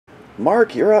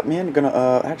Mark, you're up, man. You're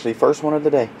gonna actually first one of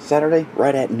the day, Saturday,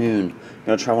 right at noon.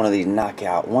 Gonna try one of these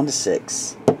knockout 1 to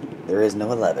 6. There is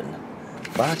no 11.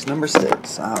 Box number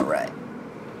 6. All right.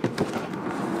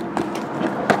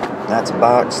 That's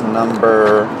box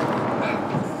number.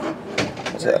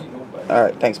 What's that? All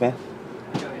right, thanks, man.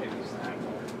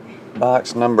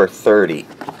 Box number 30.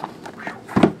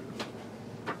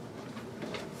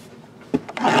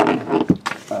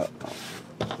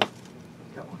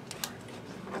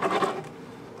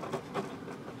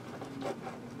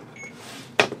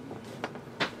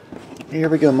 Here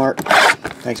we go, Mark.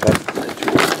 Thanks, bud.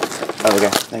 Oh, okay.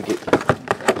 Thank you.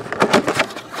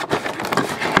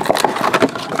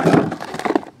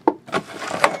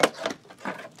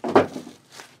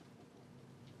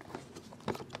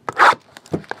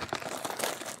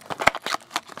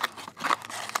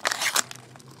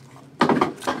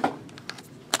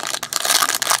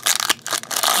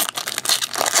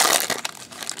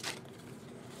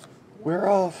 We're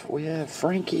off. We have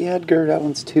Frankie Edgar. That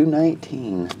one's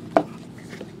 219.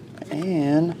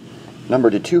 And number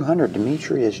to 200,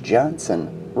 Demetrius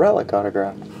Johnson. Relic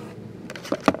autograph.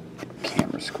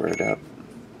 Camera squared up.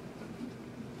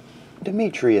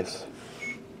 Demetrius.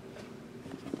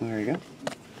 There you go.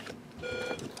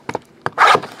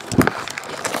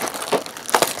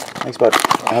 Thanks, bud.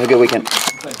 Have a good weekend.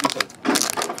 Thank you, sir.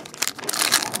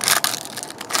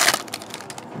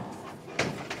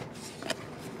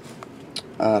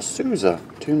 Souza,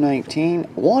 219.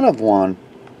 1 of 1.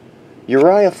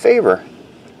 Uriah Faber.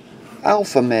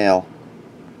 Alpha Male.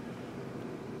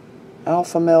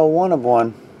 Alpha Male, 1 of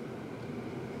 1.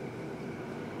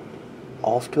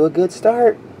 Off to a good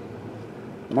start.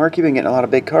 Mark, you've been getting a lot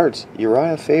of big cards.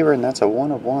 Uriah Faber, and that's a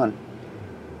 1 of 1.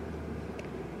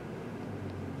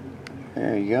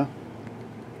 There you go.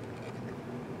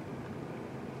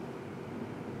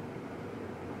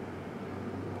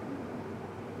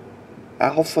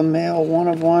 Alpha Male, 1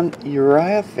 of 1.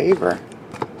 Uriah Faber.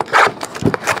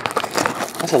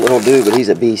 That's a little dude, but he's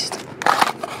a beast.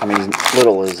 I mean, he's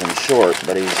little as in short,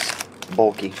 but he's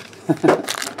bulky.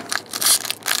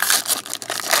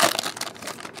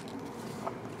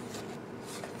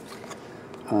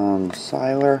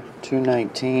 Siler,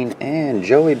 219, and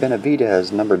Joey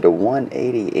Benavidez, numbered to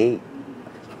 188.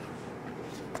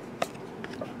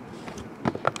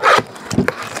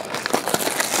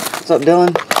 What's up,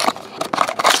 Dylan?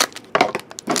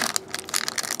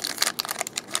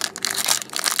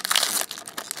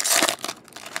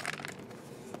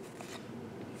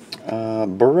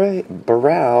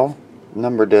 Barral,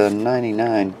 numbered to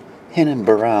 99. Henan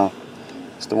Barral.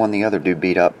 It's the one the other dude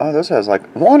beat up. Oh, this has like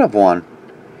 1 of 1.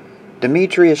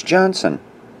 Demetrius Johnson.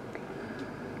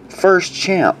 First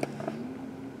champ.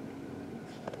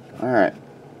 Alright.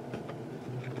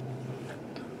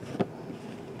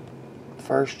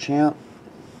 First champ.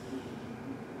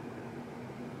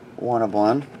 1 of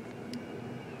 1.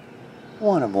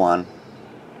 1 of 1.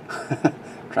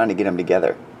 Trying to get them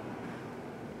together.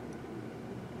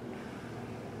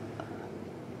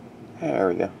 There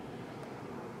we go.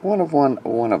 1 of 1,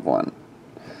 1 of 1.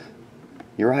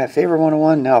 Uriah Faber, 1 of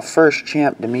 1. Now first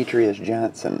champ Demetrius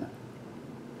Johnson.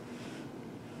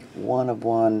 1 of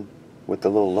 1 with the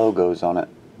little logos on it.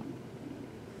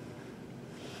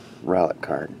 Relic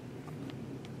card.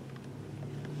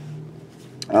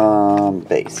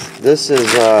 Base. This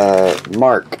is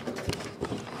Mark.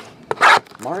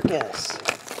 Marcus.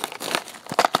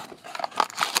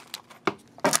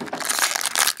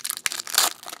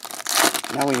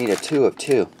 Now we need a 2 of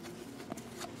 2.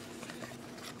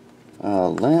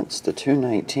 Lentz to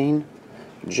 219.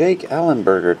 Jake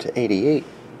Allenberger to 88.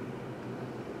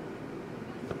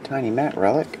 Tiny Matt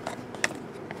relic.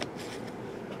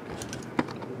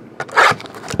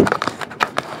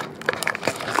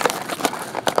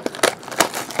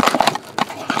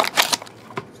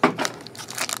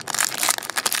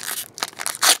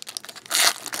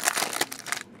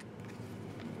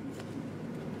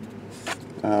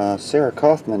 Sarah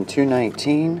Kaufman,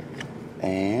 219,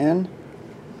 and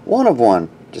 1 of 1.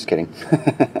 Just kidding.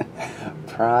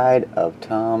 Pride of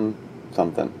Tom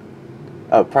something.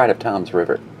 Oh, Pride of Tom's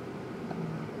River.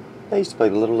 They used to play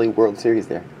the Little League World Series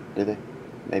there, did they?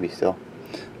 Maybe still.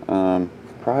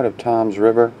 Pride of Tom's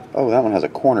River. Oh, that one has a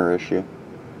corner issue.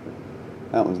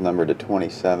 That one's numbered to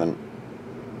 27.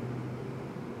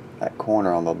 That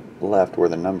corner on the left where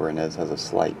the numbering is has a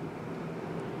slight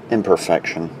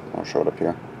imperfection. I'll show it up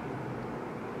here.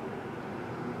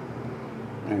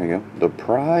 There we go. The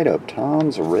Pride of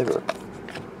Tom's River.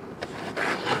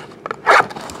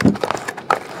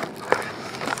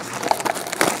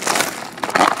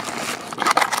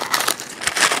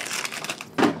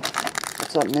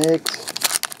 What's up, Mix?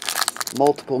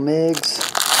 Multiple MIGs.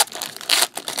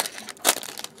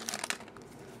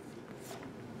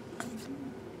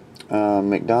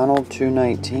 McDonald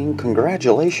 219.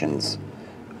 Congratulations.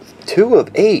 2 of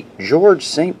 8. George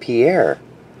St. Pierre.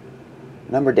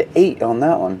 Numbered to 8 on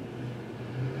that one.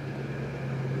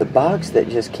 The box that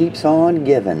just keeps on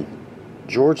giving.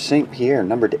 George St. Pierre,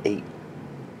 numbered to 8.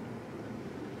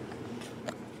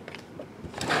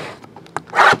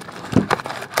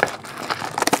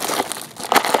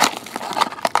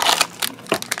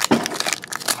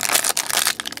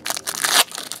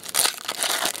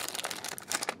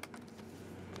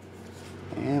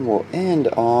 And we'll end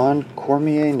on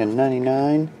Cormier to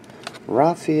 99.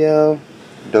 Rafael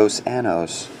Dos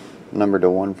Anjos, numbered to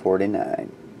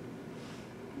 149.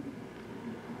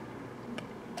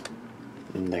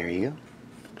 And there you go.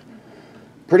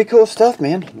 Pretty cool stuff,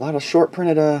 man. A lot of short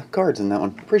printed cards in that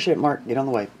one. Appreciate it, Mark. Get on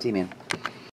the way. See you, man.